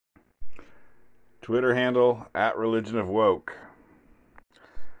Twitter handle @religionofwoke.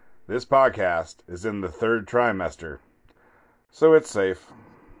 This podcast is in the third trimester, so it's safe.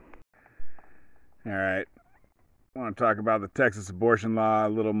 All right. I want to talk about the Texas abortion law a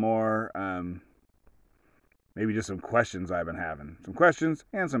little more. Maybe just some questions I've been having. Some questions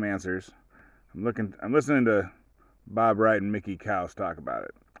and some answers. I'm listening to Bob Wright and Mickey Kaus talk about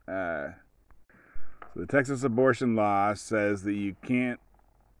it. So the Texas abortion law says that you can't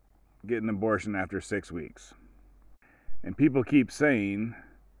get an abortion after 6 weeks. And people keep saying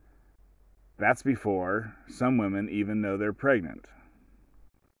that's before some women even know they're pregnant.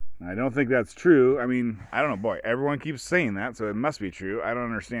 I don't think that's true. I mean, I don't know, boy, everyone keeps saying that, so it must be true. I don't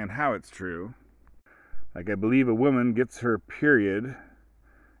understand how it's true. Like, I believe a woman gets her period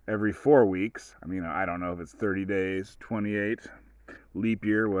every 4 weeks. I mean, I don't know if it's 30 days, 28, leap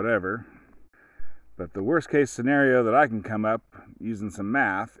year, whatever. But the worst case scenario that I can come up using some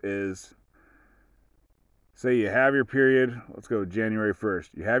math is, say you have your period, let's go January 1st.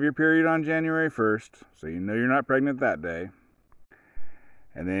 You have your period on January 1st, so you know you're not pregnant that day.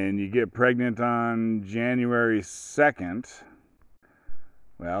 And then you get pregnant on January 2nd.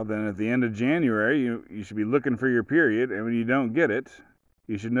 Well, then at the end of January, you should be looking for your period, and when you don't get it,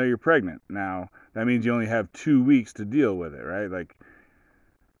 you should know you're pregnant. Now, that means you only have 2 weeks to deal with it, right? Like,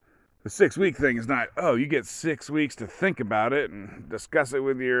 the 6-week thing is not, you get 6 weeks to think about it and discuss it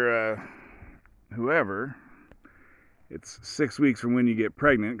with your whoever. It's 6 weeks from when you get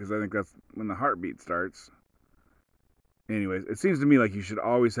pregnant, because I think that's when the heartbeat starts. Anyways, it seems to me like you should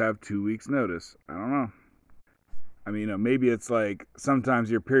always have 2 weeks notice. I don't know. I mean, maybe it's like sometimes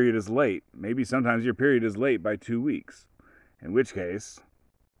your period is late. Maybe sometimes your period is late by 2 weeks. In which case,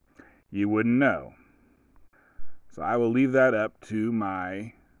 you wouldn't know. So I will leave that up to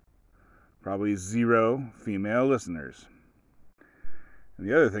my probably 0 female listeners. And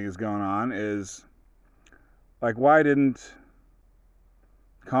the other thing that's going on is, like, why didn't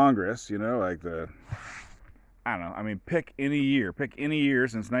Congress, pick any year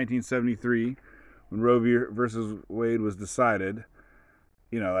since 1973 when Roe versus Wade was decided.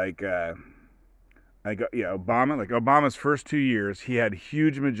 Obama's first 2 years, he had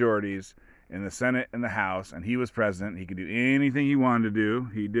huge majorities in the Senate and the House, and he was president. He could do anything he wanted to do.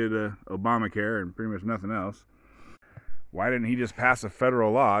 He did Obamacare and pretty much nothing else. Why didn't he just pass a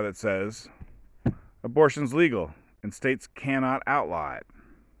federal law that says abortion's legal and states cannot outlaw it?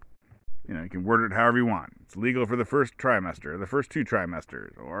 You can word it however you want. It's legal for the first trimester, the first 2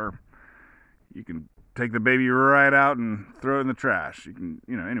 trimesters, or you can take the baby right out and throw it in the trash.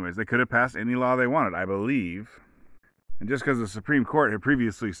 Anyways, they could have passed any law they wanted, I believe. And just because the Supreme Court had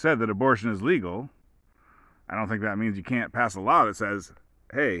previously said that abortion is legal, I don't think that means you can't pass a law that says,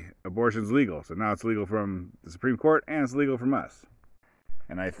 hey, abortion's legal. So now it's legal from the Supreme Court and it's legal from us.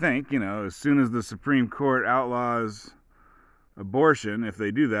 And I think, as soon as the Supreme Court outlaws abortion, if they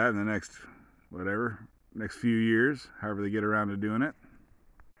do that in the next few years, however they get around to doing it.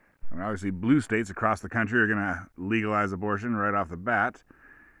 I mean, obviously, blue states across the country are going to legalize abortion right off the bat,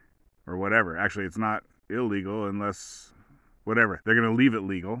 or whatever. Actually, it's not illegal unless, whatever, they're going to leave it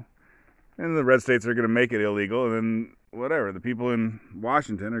legal. And the red states are going to make it illegal, and then, whatever, the people in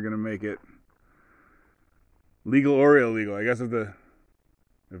Washington are going to make it legal or illegal. I guess if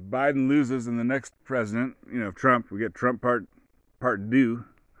Biden loses and the next president, if Trump, we get Trump part 2,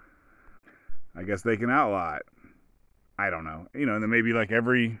 I guess they can outlaw it. I don't know. And then maybe like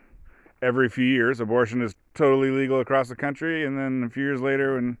every few years, abortion is totally legal across the country, and then a few years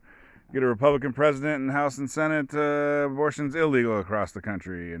later, when you get a Republican president in House and Senate, abortion's illegal across the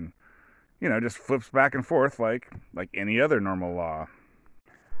country, and just flips back and forth like any other normal law.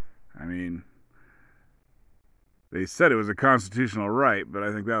 I mean, they said it was a constitutional right, but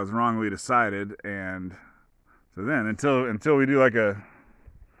I think that was wrongly decided, and so then until we do like a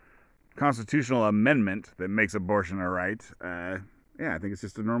constitutional amendment that makes abortion a right, I think it's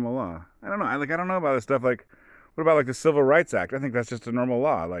just a normal law. I don't know. I don't know about this stuff. Like, what about like the Civil Rights Act? I think that's just a normal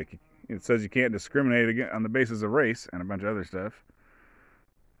law. Like, it says you can't discriminate on the basis of race and a bunch of other stuff.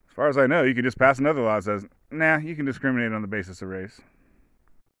 As far as I know, you could just pass another law that says, nah, you can discriminate on the basis of race.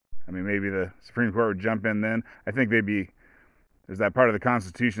 I mean, maybe the Supreme Court would jump in then. I think there's that part of the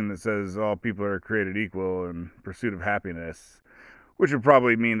Constitution that says all people are created equal in pursuit of happiness, which would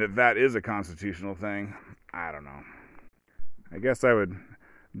probably mean that is a constitutional thing. I don't know. I guess I would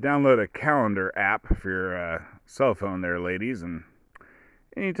download a calendar app for your cell phone there, ladies, and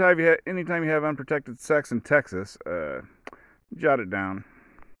anytime you have unprotected sex in Texas, jot it down.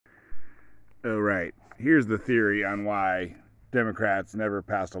 Oh, right. Here's the theory on why Democrats never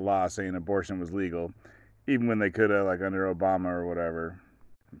passed a law saying abortion was legal, even when they could have, like under Obama or whatever.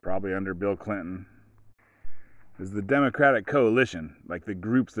 probably under Bill Clinton, is the Democratic coalition, like the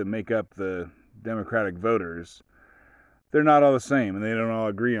groups that make up the Democratic voters. They're not all the same, and they don't all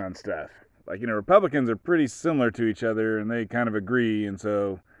agree on stuff. Like, Republicans are pretty similar to each other, and they kind of agree, and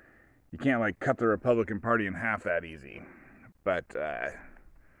so you can't, cut the Republican Party in half that easy. But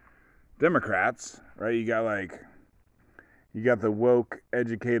Democrats, right, you got the woke,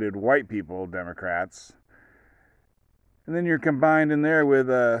 educated white people Democrats, and then you're combined in there with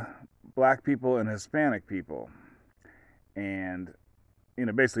black people and Hispanic people. And,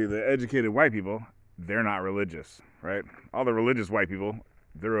 basically the educated white people, they're not religious, right? All the religious white people,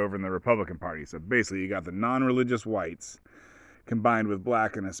 they're over in the Republican Party. So basically you got the non-religious whites combined with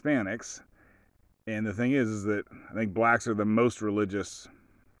black and Hispanics. And the thing is that I think blacks are the most religious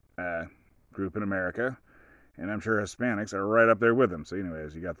group in America. And I'm sure Hispanics are right up there with them. So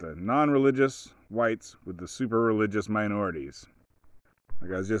anyways, you got the non-religious whites with the super religious minorities.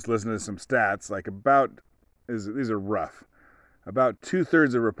 Like, I was just listening to some stats, these are rough. About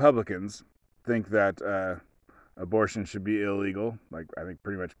 2/3 of Republicans think that abortion should be illegal, I think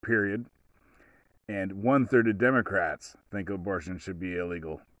pretty much period. And 1/3 of Democrats think abortion should be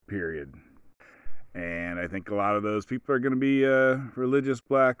illegal, period. And I think a lot of those people are going to be religious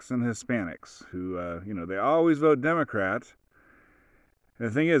blacks and Hispanics who, they always vote Democrat. And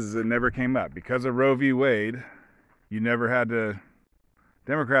the thing is it never came up. Because of Roe v. Wade,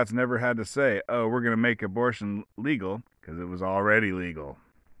 Democrats never had to say, oh, we're going to make abortion legal, because it was already legal.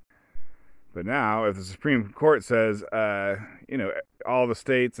 But now, if the Supreme Court says, all the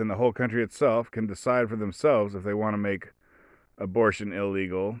states and the whole country itself can decide for themselves if they want to make abortion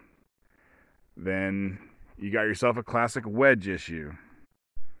illegal, then you got yourself a classic wedge issue.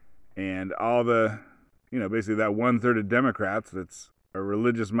 And all the, basically that 1/3 of Democrats that's are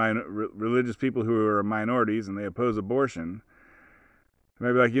religious people who are minorities and they oppose abortion,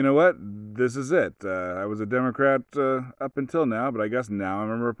 maybe like, you know what, this is it. I was a Democrat up until now, but I guess now I'm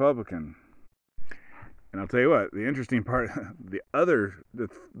a Republican. And I'll tell you what, the interesting part,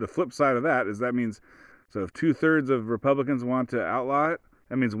 the flip side of that is that means, so if 2/3 of Republicans want to outlaw it,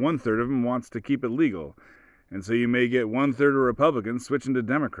 that means 1/3 of them wants to keep it legal. And so you may get 1/3 of Republicans switching to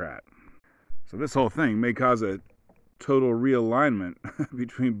Democrat. So this whole thing may cause a total realignment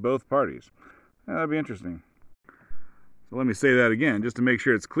between both parties. That'd be interesting. So let me say that again, just to make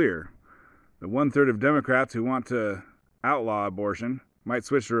sure it's clear. The 1/3 of Democrats who want to outlaw abortion might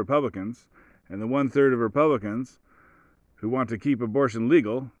switch to Republicans, and the 1/3 of Republicans who want to keep abortion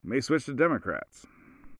legal may switch to Democrats.